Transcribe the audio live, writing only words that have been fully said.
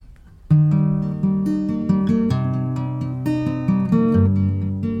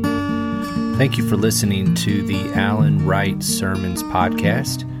Thank you for listening to the Alan Wright Sermons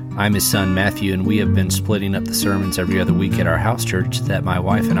podcast. I'm his son Matthew, and we have been splitting up the sermons every other week at our house church that my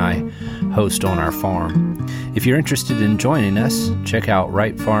wife and I host on our farm. If you're interested in joining us, check out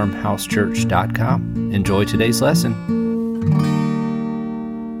wrightfarmhousechurch.com. Enjoy today's lesson.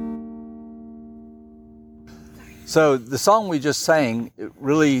 So the song we just sang, it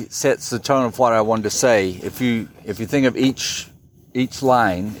really sets the tone of what I wanted to say. If you think of each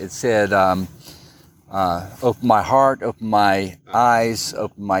line, it said, open my heart, open my eyes,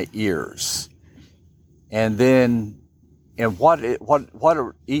 open my ears. And then, and what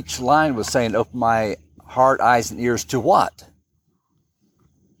each line was saying, open my heart, eyes, and ears to what?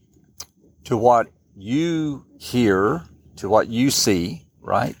 To what you hear, to what you see,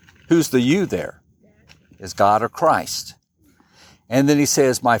 right? Who's the you there? Is God or Christ? And then he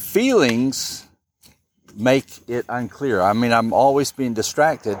says, my feelings make it unclear. I mean, I'm always being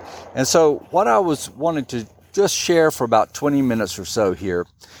distracted. And so what I was wanting to just share for about 20 minutes or so here,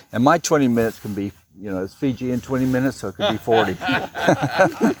 and my 20 minutes can be, it's Fijian 20 minutes, so it could be 40. Yeah,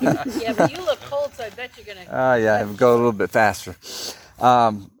 but you look cold, so I bet you're going to... Yeah, go a little bit faster.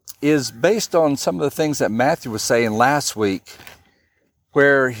 Is based on some of the things that Matthew was saying last week,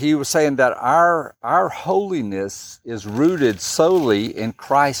 where he was saying that our holiness is rooted solely in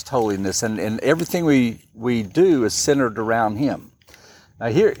Christ's holiness, and everything we do is centered around him. Now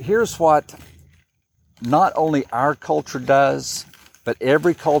here's what not only our culture does, but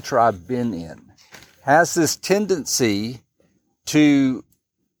every culture I've been in has this tendency to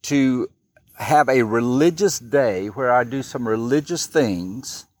have a religious day where I do some religious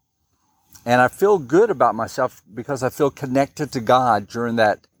things, and I feel good about myself because I feel connected to God during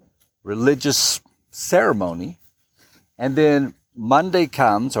that religious ceremony. And then Monday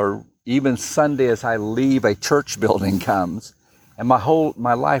comes, or even Sunday as I leave a church building comes, and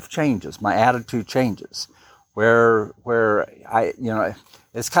my life changes, my attitude changes. Where I,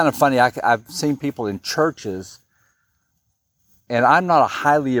 it's kind of funny. I've seen people in churches, and I'm not a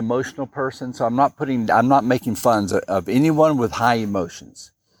highly emotional person, so I'm not making fun of anyone with high emotions.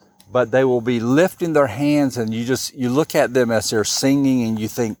 But they will be lifting their hands, and you look at them as they're singing, and you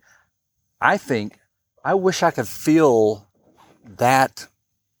think, I wish I could feel that,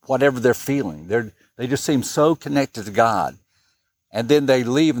 whatever they're feeling. They just seem so connected to God. And then they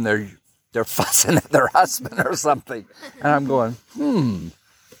leave, and they're fussing at their husband or something. And I'm going,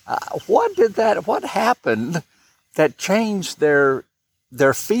 what happened that changed their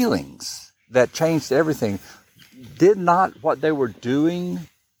feelings, that changed everything? Did not what they were doing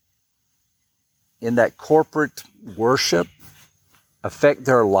in that corporate worship affect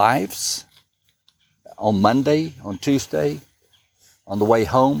their lives on Monday, on Tuesday, on the way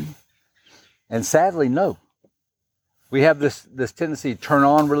home? And sadly, no. We have this tendency to turn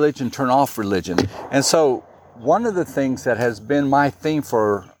on religion, turn off religion. And so one of the things that has been my theme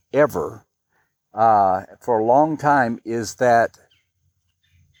forever, for a long time, is that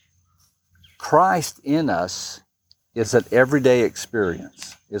Christ in us is an everyday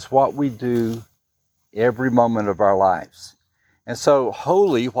experience. It's what we do every moment of our lives. And so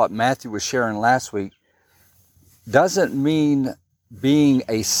holy, what Matthew was sharing last week, doesn't mean being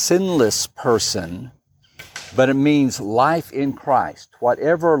a sinless person, but it means life in Christ,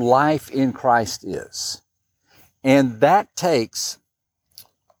 whatever life in Christ is. And that takes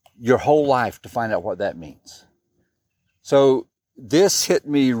your whole life to find out what that means. So this hit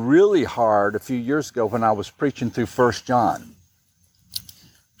me really hard a few years ago when I was preaching through 1 John.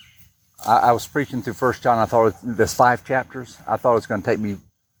 I was preaching through 1 John. I thought there's 5 chapters. I thought it was going to take me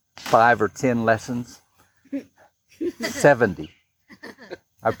 5 or 10 lessons. 70.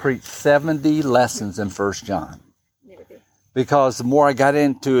 I preached 70 lessons in 1 John. Because the more I got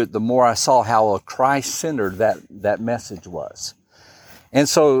into it, the more I saw how Christ-centered that message was. And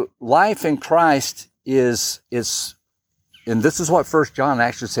so life in Christ is, and this is what 1 John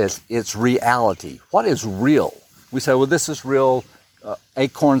actually says, it's reality. What is real? We say, well, this is real.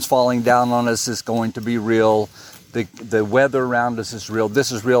 Acorns falling down on us is going to be real. The weather around us is real.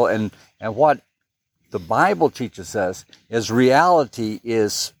 This is real. And what the Bible teaches us is reality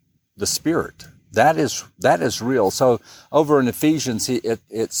is the Spirit. That is real. So over in Ephesians,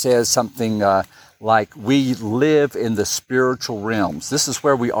 it says something like we live in the spiritual realms. This is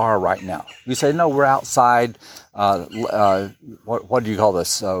where we are right now. You say, no, we're outside. What do you call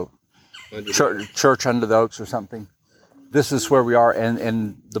this? Church under the oaks or something. This is where we are,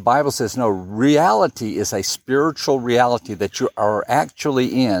 and the Bible says, no, reality is a spiritual reality that you are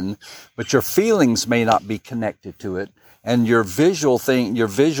actually in, but your feelings may not be connected to it, and your physical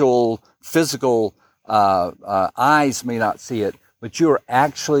eyes may not see it, but you are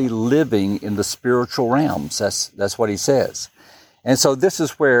actually living in the spiritual realms. That's what he says. And so this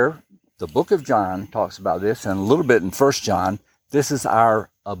is where the book of John talks about this, and a little bit in 1 John. This is our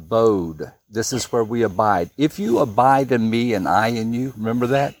abode. This is where we abide. If you abide in me and I in you, remember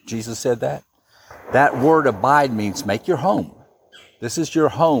that? Jesus said that. That word abide means make your home. This is your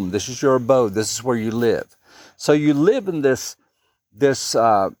home. This is your abode. This is where you live. So you live in this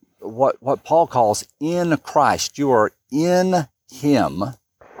what Paul calls in Christ. You are in him,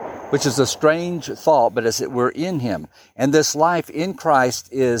 which is a strange thought, but we're in him. And this life in Christ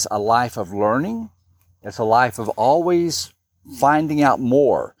is a life of learning. It's a life of always finding out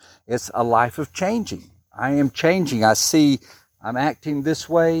more. It's a life of changing. I am changing. I see I'm acting this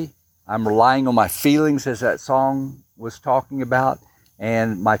way. I'm relying on my feelings, as that song was talking about.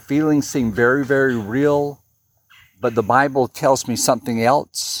 And my feelings seem very, very real. But the Bible tells me something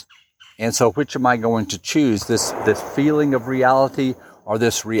else. And so which am I going to choose? This feeling of reality or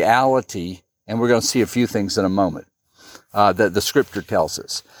this reality? And we're going to see a few things in a moment that the Scripture tells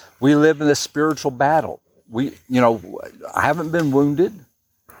us. We live in this spiritual battle. I haven't been wounded.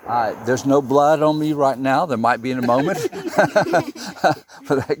 There's no blood on me right now. There might be in a moment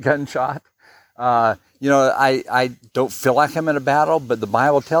for that gunshot. I don't feel like I'm in a battle, but the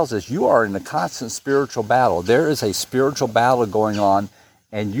Bible tells us you are in a constant spiritual battle. There is a spiritual battle going on,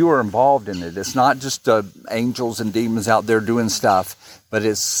 and you are involved in it. It's not just angels and demons out there doing stuff, but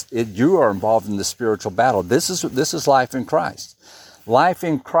you are involved in the spiritual battle. This is life in Christ. Life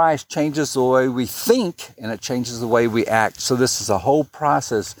in Christ changes the way we think, and it changes the way we act. So this is a whole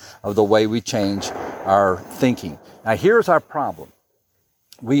process of the way we change our thinking. Now, here's our problem.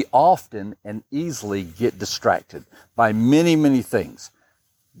 We often and easily get distracted by many, many things.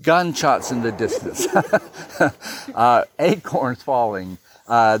 Gunshots in the distance, acorns falling,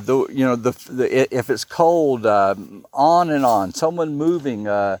 if it's cold, on and on. Someone moving,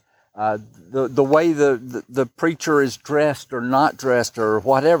 the way the preacher is dressed or not dressed or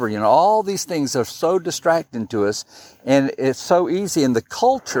whatever. All these things are so distracting to us, and it's so easy. And the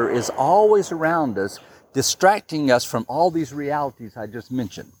culture is always around us, distracting us from all these realities I just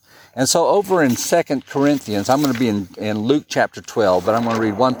mentioned. And so over in 2 Corinthians, I'm going to be in Luke chapter 12, but I'm going to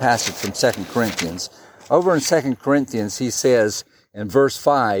read one passage from 2 Corinthians. Over in 2 Corinthians, he says in verse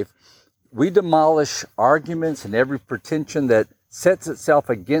 5, we demolish arguments and every pretension that sets itself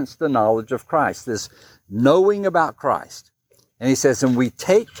against the knowledge of Christ, this knowing about Christ. And he says, and we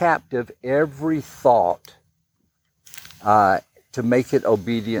take captive every thought to make it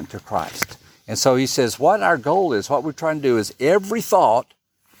obedient to Christ. And so he says, what our goal is, what we're trying to do is every thought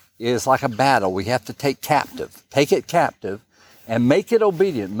is like a battle. We have to take it captive and make it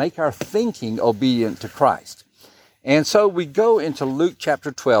obedient, make our thinking obedient to Christ. And so we go into Luke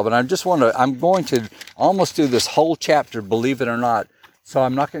chapter 12, and I'm going to almost do this whole chapter, believe it or not. So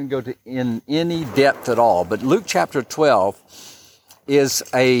I'm not going to go in any depth at all. But Luke chapter 12 is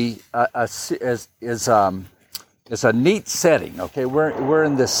a neat setting. Okay, we're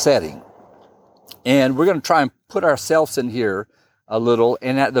in this setting. And we're going to try and put ourselves in here a little.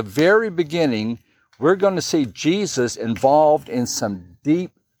 And at the very beginning, we're going to see Jesus involved in some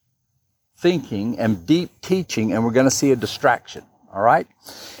deep thinking and deep teaching, and we're going to see a distraction. All right?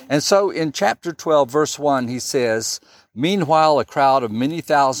 And so in chapter 12, verse 1, he says, meanwhile, a crowd of many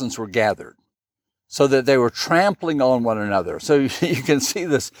thousands were gathered, so that they were trampling on one another. So you can see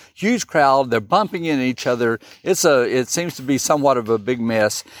this huge crowd. They're bumping into each other. It seems to be somewhat of a big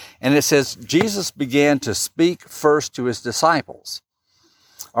mess. And it says, Jesus began to speak first to his disciples.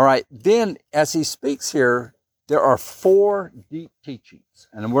 All right. Then as he speaks here, there are 4 deep teachings.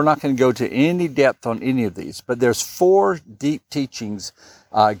 And we're not going to go to any depth on any of these, but there's 4 deep teachings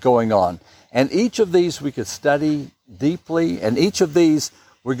going on. And each of these we could study deeply. And each of these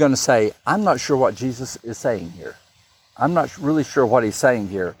we're going to say, I'm not sure what Jesus is saying here. I'm not really sure what he's saying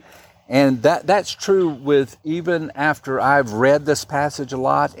here. And that's true with even after I've read this passage a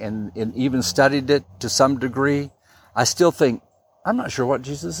lot and even studied it to some degree, I still think, I'm not sure what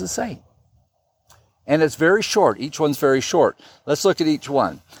Jesus is saying. And it's very short. Each one's very short. Let's look at each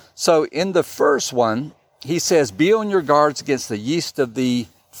one. So in the first one, he says, be on your guards against the yeast of the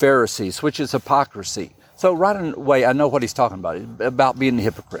Pharisees, which is hypocrisy. So right away, I know what he's talking about being a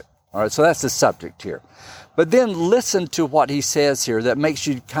hypocrite. All right, so that's the subject here. But then listen to what he says here that makes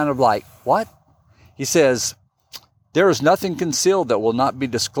you kind of like, what? He says, there is nothing concealed that will not be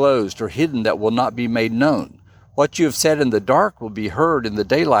disclosed or hidden that will not be made known. What you have said in the dark will be heard in the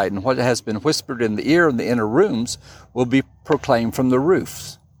daylight, and what has been whispered in the ear in the inner rooms will be proclaimed from the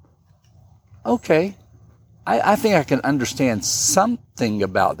roofs. Okay, I think I can understand something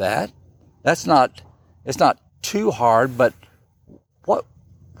about that. It's not too hard, but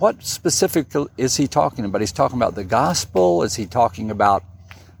what specific is he talking about? He's talking about the gospel. Is he talking about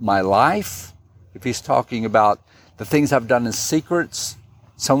my life? If he's talking about the things I've done in secrets,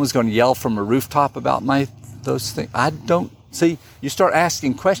 someone's going to yell from a rooftop about those things. I don't see. You start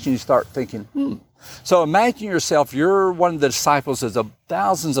asking questions. You start thinking, So imagine yourself, you're one of the disciples. There's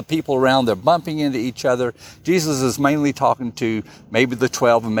thousands of people around. They're bumping into each other. Jesus is mainly talking to maybe the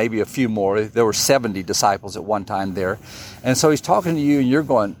 12 and maybe a few more. There were 70 disciples at one time there. And so he's talking to you and you're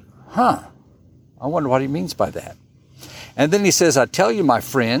going, I wonder what he means by that. And then he says, I tell you, my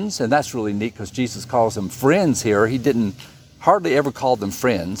friends, and that's really neat because Jesus calls them friends here. He didn't hardly ever call them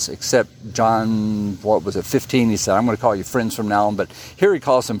friends, except John, 15? He said, I'm going to call you friends from now on. But here he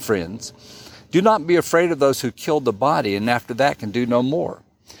calls them friends. Do not be afraid of those who kill the body, and after that can do no more.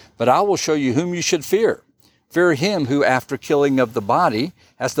 But I will show you whom you should fear. Fear him who, after killing of the body,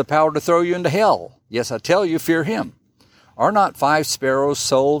 has the power to throw you into hell. Yes, I tell you, fear him. Are not 5 sparrows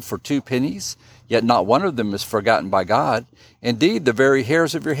sold for 2 pennies? Yet not one of them is forgotten by God. Indeed, the very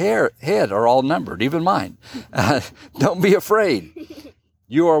hairs of your head are all numbered, even mine. Don't be afraid.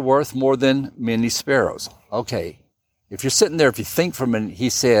 You are worth more than many sparrows. Okay, if you're sitting there, if you think for a minute, he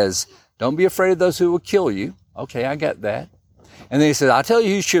says, don't be afraid of those who will kill you. Okay, I get that. And then he says, I tell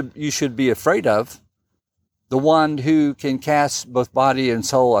you, you should be afraid of the one who can cast both body and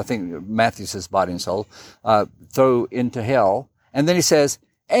soul. I think Matthew says body and soul, throw into hell. And then he says,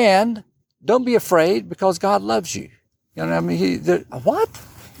 and don't be afraid because God loves you. You know what I mean? What?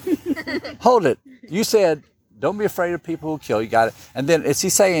 Hold it. You said, don't be afraid of people who kill you. Got it. And then is he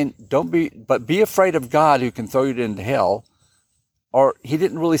saying, but be afraid of God who can throw you into hell? Or he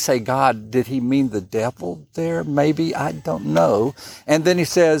didn't really say God. Did he mean the devil there? Maybe. I don't know. And then he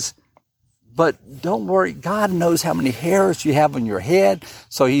says, but don't worry. God knows how many hairs you have on your head.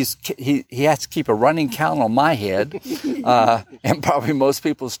 So he has to keep a running count on my head, and probably most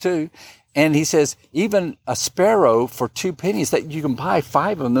people's too. And he says, even a sparrow for 2 pennies, that you can buy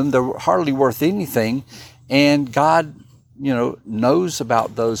 5 of them. They're hardly worth anything. And God, knows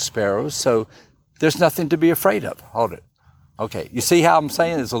about those sparrows. So there's nothing to be afraid of. Hold it. Okay, you see how I'm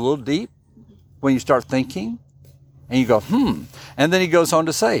saying it's a little deep when you start thinking? And you go, And then he goes on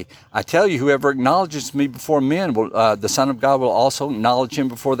to say, I tell you, whoever acknowledges me before men, the Son of God will also acknowledge him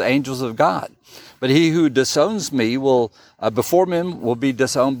before the angels of God. But he who disowns me before men will be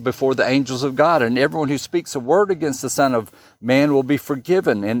disowned before the angels of God. And everyone who speaks a word against the Son of Man will be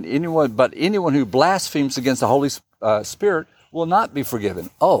forgiven. And anyone who blasphemes against the Holy Spirit will not be forgiven.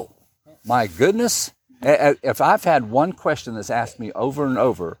 Oh, my goodness. If I've had one question that's asked me over and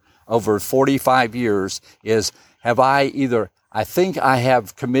over 45 years is, I think I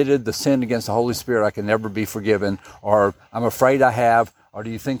have committed the sin against the Holy Spirit, I can never be forgiven, or I'm afraid I have, or do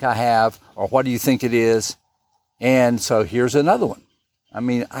you think I have, or what do you think it is? And so here's another one. I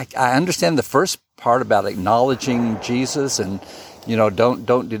mean, I understand the first part about acknowledging Jesus and,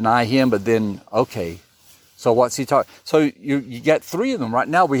 don't deny him, but then, okay, so what's he talking? So you get 3 of them. Right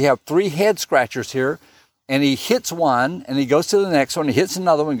now we have 3 head scratchers here. And he hits one, and he goes to the next one, he hits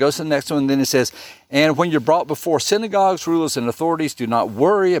another one, goes to the next one, and then he says, and when you're brought before synagogues, rulers, and authorities, do not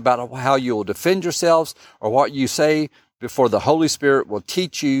worry about how you will defend yourselves or what you say, before the Holy Spirit will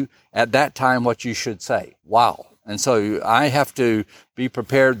teach you at that time what you should say. Wow. And so I have to be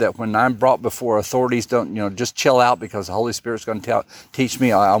prepared that when I'm brought before authorities, don't, just chill out because the Holy Spirit's going to teach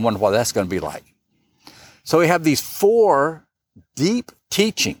me. I wonder what that's going to be like. So we have these 4 deep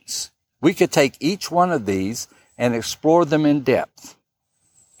teachings. We could take each one of these and explore them in depth.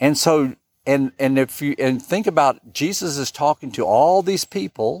 And so, and think about, Jesus is talking to all these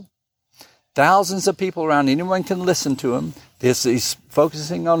people, thousands of people around. Anyone can listen to him. He's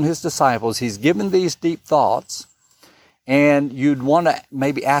focusing on his disciples. He's given these deep thoughts, and you'd want to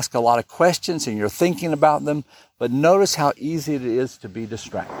maybe ask a lot of questions, and you're thinking about them. But notice how easy it is to be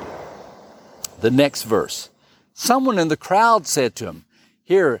distracted. The next verse. Someone in the crowd said to him,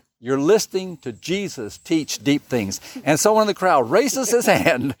 here, you're listening to Jesus teach deep things. And someone in the crowd raises his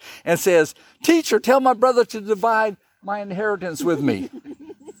hand and says, Teacher, tell my brother to divide my inheritance with me.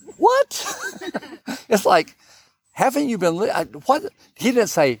 What? It's like, haven't you been, what? He didn't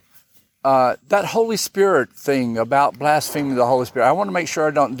say, that Holy Spirit thing about blaspheming the Holy Spirit. I want to make sure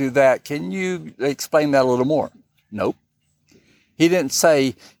I don't do that. Can you explain that a little more? Nope. He didn't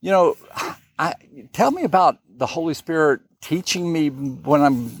say, tell me about the Holy Spirit teaching me when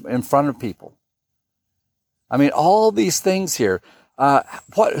I'm in front of people. I mean, all these things here. Don't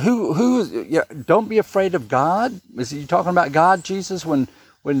be afraid of God. Is he talking about God, Jesus, when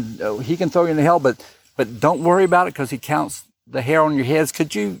he can throw you into hell, but don't worry about it because he counts the hair on your heads.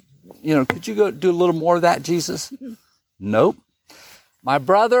 Could you go do a little more of that, Jesus? Nope. My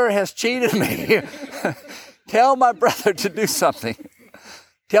brother has cheated me. Tell my brother to do something.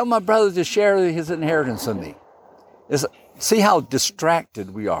 Tell my brother to share his inheritance with me. See how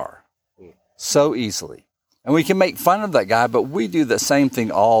distracted we are so easily. And we can make fun of that guy, but we do the same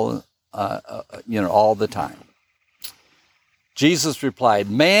thing all the time. Jesus replied,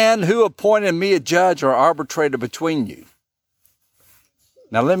 "Man, who appointed me a judge or arbitrator between you?"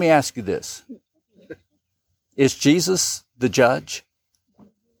 Now let me ask you this. Is Jesus the judge?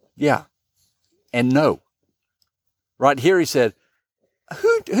 Yeah. And no. Right here he said,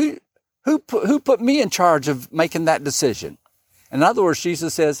 who put me in charge of making that decision? In other words,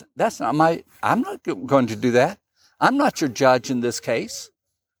 Jesus says, I'm not going to do that. I'm not your judge in this case.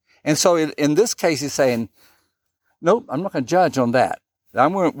 And so in this case, he's saying, nope, I'm not going to judge on that.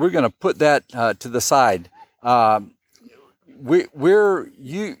 We're going to put that to the side. You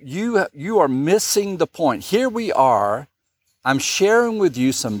are missing the point. Here we are. I'm sharing with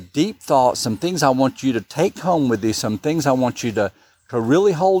you some deep thoughts, some things I want you to take home with you, some things I want you to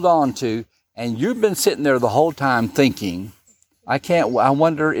really hold on to. And you've been sitting there the whole time thinking, I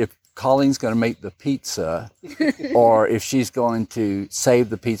wonder if Colleen's going to make the pizza or if she's going to save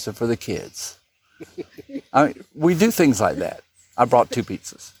the pizza for the kids. I mean, we do things like that. I brought 2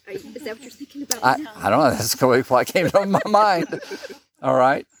 pizzas. Is that what you're thinking about? I don't know. That's what came to my mind. All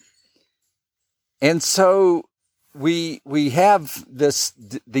right. And so we have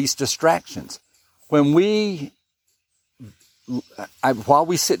these distractions. When while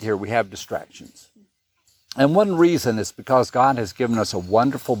we sit here, we have distractions. And one reason is because God has given us a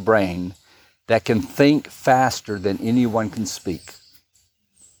wonderful brain that can think faster than anyone can speak.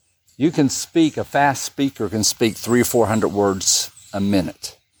 You can speak, a fast speaker can speak 300 or 400 words a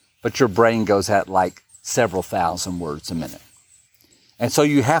minute, but your brain goes at like several thousand words a minute. And so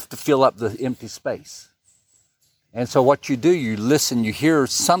you have to fill up the empty space. And so what you do, you listen, you hear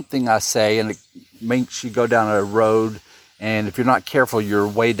something I say, and it makes you go down a road. And if you're not careful, you're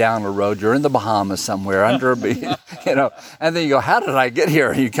way down a road. You're in the Bahamas somewhere under a, and then you go, how did I get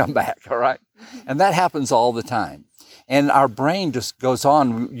here? And you come back, all right? And that happens all the time. And our brain just goes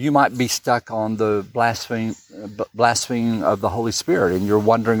on. You might be stuck on the blaspheming of the Holy Spirit, and you're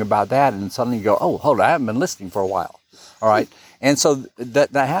wondering about that, and suddenly you go, oh, hold on, I haven't been listening for a while, all right? And so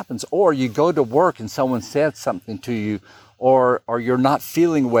that happens. Or you go to work and someone said something to you, or you're not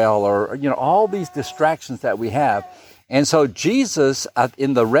feeling well, or, all these distractions that we have. And so Jesus,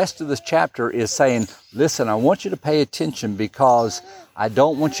 in the rest of this chapter, is saying, listen, I want you to pay attention because I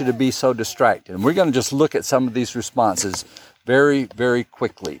don't want you to be so distracted. And we're going to just look at some of these responses very, very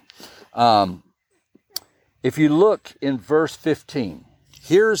quickly. If you look in verse 15,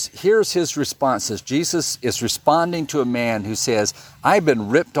 here's his responses. Jesus is responding to a man who says, I've been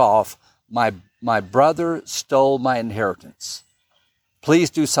ripped off. My brother stole my inheritance. Please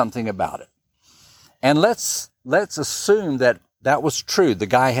do something about it. And let's assume that was true. The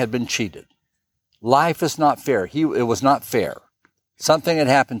guy had been cheated. Life is not fair. It was not fair. Something had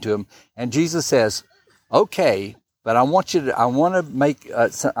happened to him, and Jesus says, "Okay, but I want you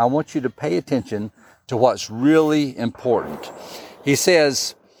to pay attention to what's really important." He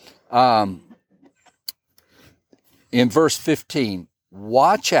says in verse 15,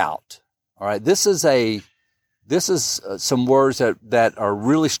 "Watch out." All right, this is some words that are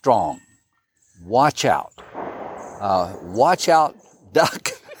really strong. Watch out. Watch out,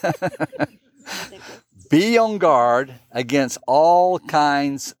 duck. Be on guard against all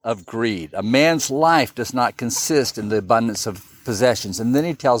kinds of greed. A man's life does not consist in the abundance of possessions. And then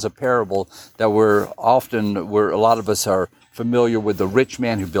he tells a parable that a lot of us are familiar with, the rich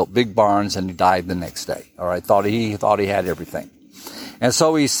man who built big barns and he died the next day. All right, thought he had everything. And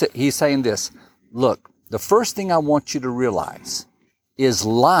so he's saying this, look, the first thing I want you to realize is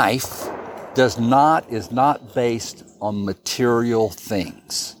life is not based on material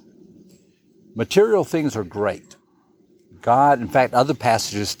things. Material things are great. God, in fact, other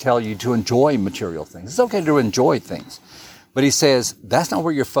passages tell you to enjoy material things. It's okay to enjoy things. But he says, that's not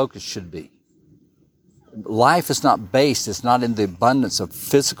where your focus should be. Life is not it's not in the abundance of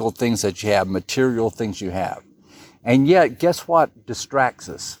physical things that you have, material things you have. And yet, guess what distracts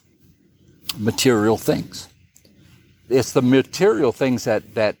us? Material things. It's the material things that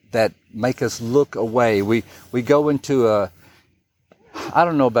make us look away. We go into I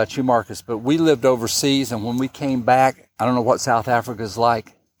don't know about you, Marcus, but we lived overseas, and when we came back, I don't know what South Africa is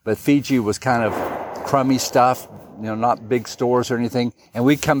like, but Fiji was kind of crummy stuff, not big stores or anything. And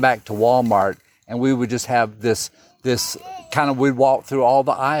we'd come back to Walmart, and we would just have this this kind of, we'd walk through all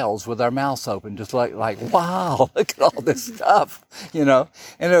the aisles with our mouths open, just like wow, look at all this stuff, you know.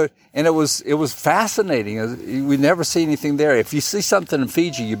 And it was fascinating. We never see anything there. If you see something in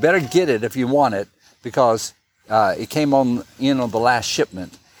Fiji, you better get it if you want it, because it came on the last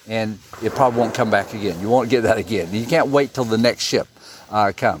shipment, and it probably won't come back again. You won't get that again. You can't wait till the next ship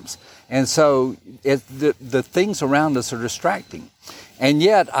comes. And so the things around us are distracting. And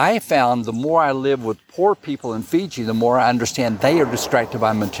yet I found the more I live with poor people in Fiji, the more I understand they are distracted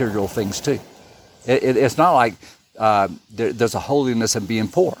by material things too. It's not like there's a holiness in being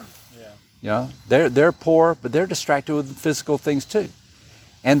poor. Yeah. You know, they're poor, but they're distracted with physical things too.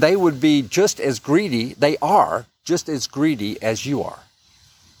 And they would be just as greedy. They are just as greedy as you are.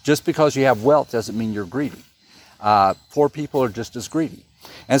 Just because you have wealth doesn't mean you're greedy. Poor people are just as greedy.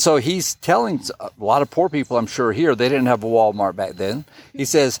 And so he's telling a lot of poor people, I'm sure here, they didn't have a Walmart back then. He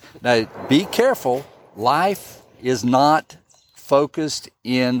says, now be careful. Life is not focused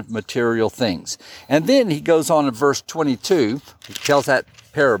in material things. And then he goes on in verse 22, he tells that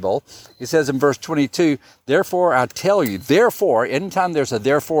parable. He says in verse 22, therefore I tell you, therefore, anytime there's a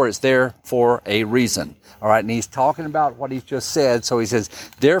therefore, it's there for a reason. All right, and he's talking about what he's just said. So he says,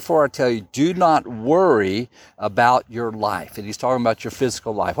 therefore I tell you, do not worry about your life. And he's talking about your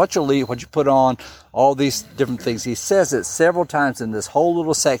physical life, what you eat, what you put on, all these different things. He says it several times in this whole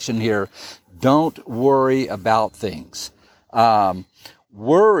little section here. Don't worry about things.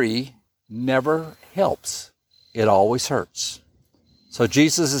 Worry never helps. It always hurts. So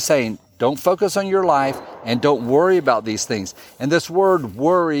Jesus is saying, don't focus on your life and don't worry about these things. And this word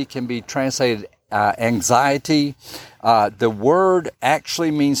worry can be translated anxiety. The word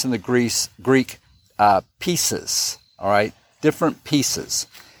actually means in the Greek pieces, all right? Different pieces.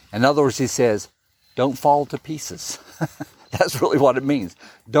 In other words, he says, don't fall to pieces. That's really what it means.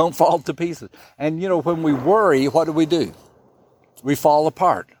 Don't fall to pieces. And, you know, when we worry, what do? We fall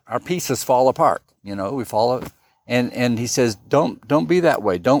apart. Our pieces fall apart. You know, we fall. And he says, don't be that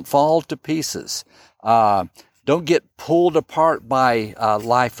way. Don't fall to pieces. Don't get pulled apart by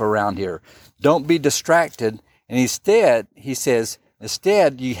life around here. Don't be distracted. And instead, he says,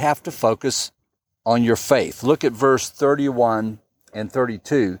 you have to focus on your faith. Look at verse 31 and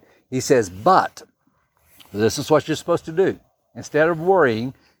 32. He says, but this is what you're supposed to do. Instead of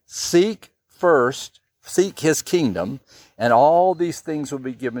worrying, seek his kingdom, and all these things will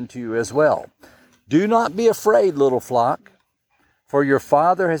be given to you as well. Do not be afraid, little flock, for your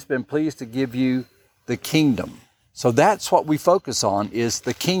Father has been pleased to give you the kingdom. So that's what we focus on, is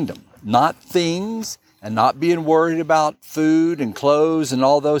the kingdom, not things, and not being worried about food and clothes and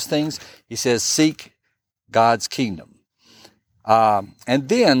all those things. He says, seek God's kingdom. And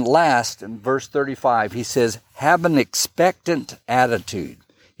then last, in verse 35, he says, have an expectant attitude.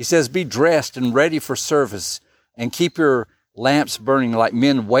 He says, be dressed and ready for service, and keep your lamps burning like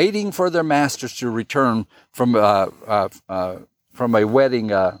men waiting for their masters to return from a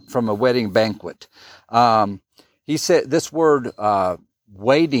wedding banquet. He said this word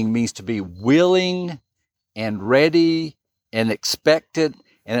waiting means to be willing and ready and expected,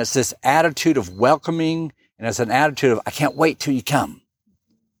 and it's this attitude of welcoming, and it's an attitude of I can't wait till you come.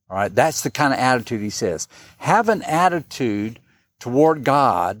 All right, that's the kind of attitude he says. Have an attitude toward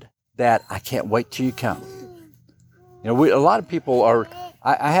God that I can't wait till you come. You know, a lot of people are.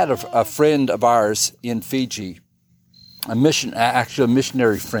 I had a friend of ours in Fiji, a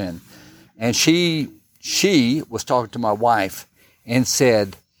missionary friend, and she was talking to my wife and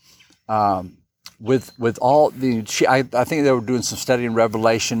said, with all the, I think they were doing some study in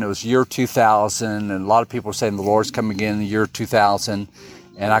Revelation. It was year 2000, and a lot of people were saying the Lord's coming again in the year 2000.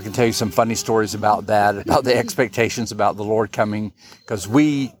 And I can tell you some funny stories about that, about the expectations about the Lord coming, because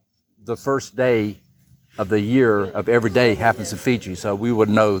the first day of the year of every day happens in Fiji, so we would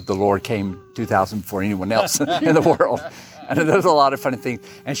know the Lord came 2000 before anyone else in the world. And there's a lot of funny things.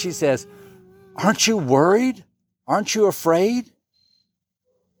 And she says, aren't you worried? Aren't you afraid?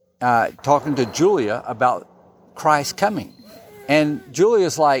 Talking to Julia about Christ coming. And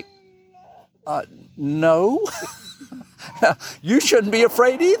Julia's like, no. You shouldn't be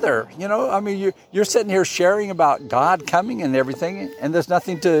afraid either. You know, I mean, you're sitting here sharing about God coming and everything, and there's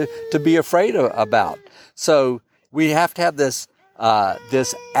nothing to be afraid about. So we have to have this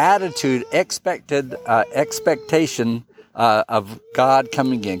attitude, expectation of God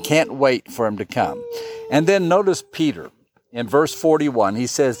coming in. Can't wait for him to come. And then notice Peter in verse 41. He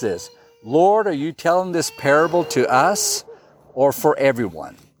says this, Lord, are you telling this parable to us or for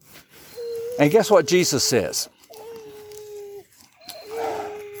everyone? And guess what Jesus says?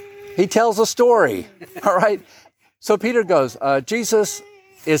 He tells a story, all right? So Peter goes, Jesus,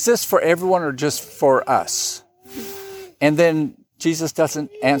 is this for everyone or just for us? And then Jesus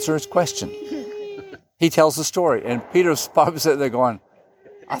doesn't answer his question. He tells the story. And Peter's probably sitting there going,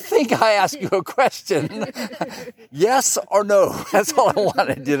 I think I asked you a question. Yes or no? That's all I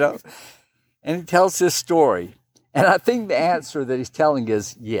wanted, And he tells his story. And I think the answer that he's telling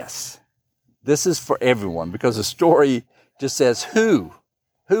is yes. This is for everyone, because the story just says who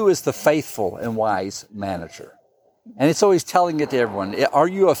is the faithful and wise manager. And so he's telling it to everyone. Are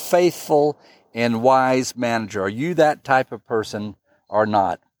you a faithful and wise manager? Are you that type of person or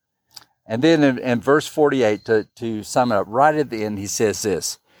not? And then in verse 48, to sum it up, right at the end, he says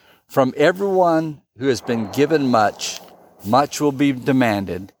this: from everyone who has been given much, much will be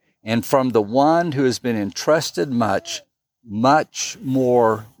demanded. And from the one who has been entrusted much, much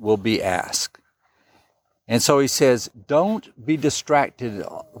more will be asked. And so he says, don't be distracted.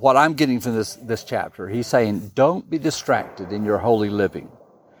 What I'm getting from this chapter, he's saying, don't be distracted in your holy living.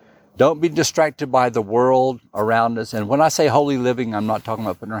 Don't be distracted by the world around us. And when I say holy living, I'm not talking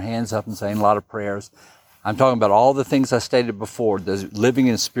about putting our hands up and saying a lot of prayers. I'm talking about all the things I stated before, the living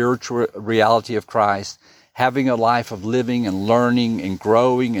in spiritual reality of Christ, having a life of living and learning and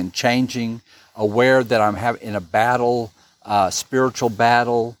growing and changing, aware that I'm in a battle, spiritual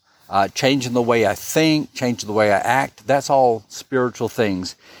battle, changing the way I think, changing the way I act. That's all spiritual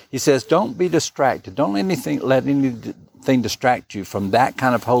things. He says, don't be distracted. Don't let anything distract you from that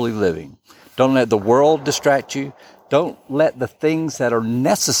kind of holy living. Don't let the world distract you. Don't let the things that are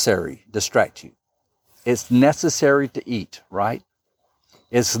necessary distract you. It's necessary to eat, right?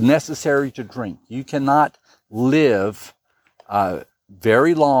 It's necessary to drink. You cannot live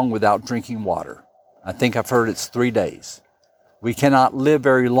very long without drinking water. I think I've heard it's 3 days. We cannot live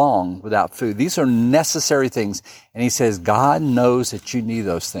very long without food. These are necessary things. And he says, God knows that you need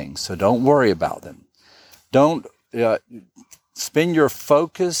those things, so don't worry about them. Don't spend your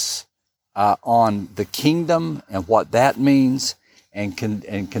focus on the kingdom and what that means, and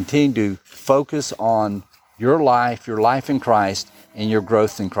continue to focus on your life in Christ, and your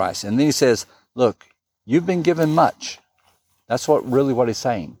growth in Christ. And then he says, look, you've been given much. That's what he's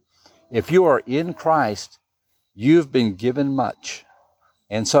saying. If you are in Christ, you've been given much.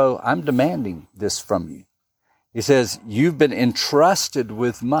 And so I'm demanding this from you. He says, you've been entrusted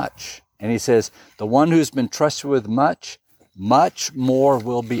with much. And he says, the one who's been trusted with much, much more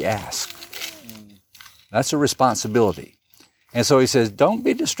will be asked. That's a responsibility. And so he says, don't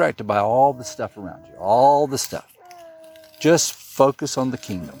be distracted by all the stuff around you, all the stuff. Just focus on the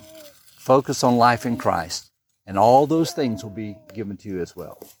kingdom. Focus on life in Christ. And all those things will be given to you as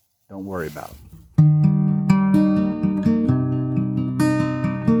well. Don't worry about it.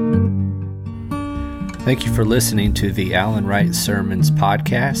 Thank you for listening to the Alan Wright Sermons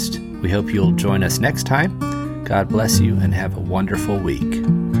podcast. We hope you'll join us next time. God bless you and have a wonderful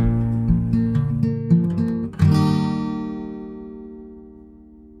week.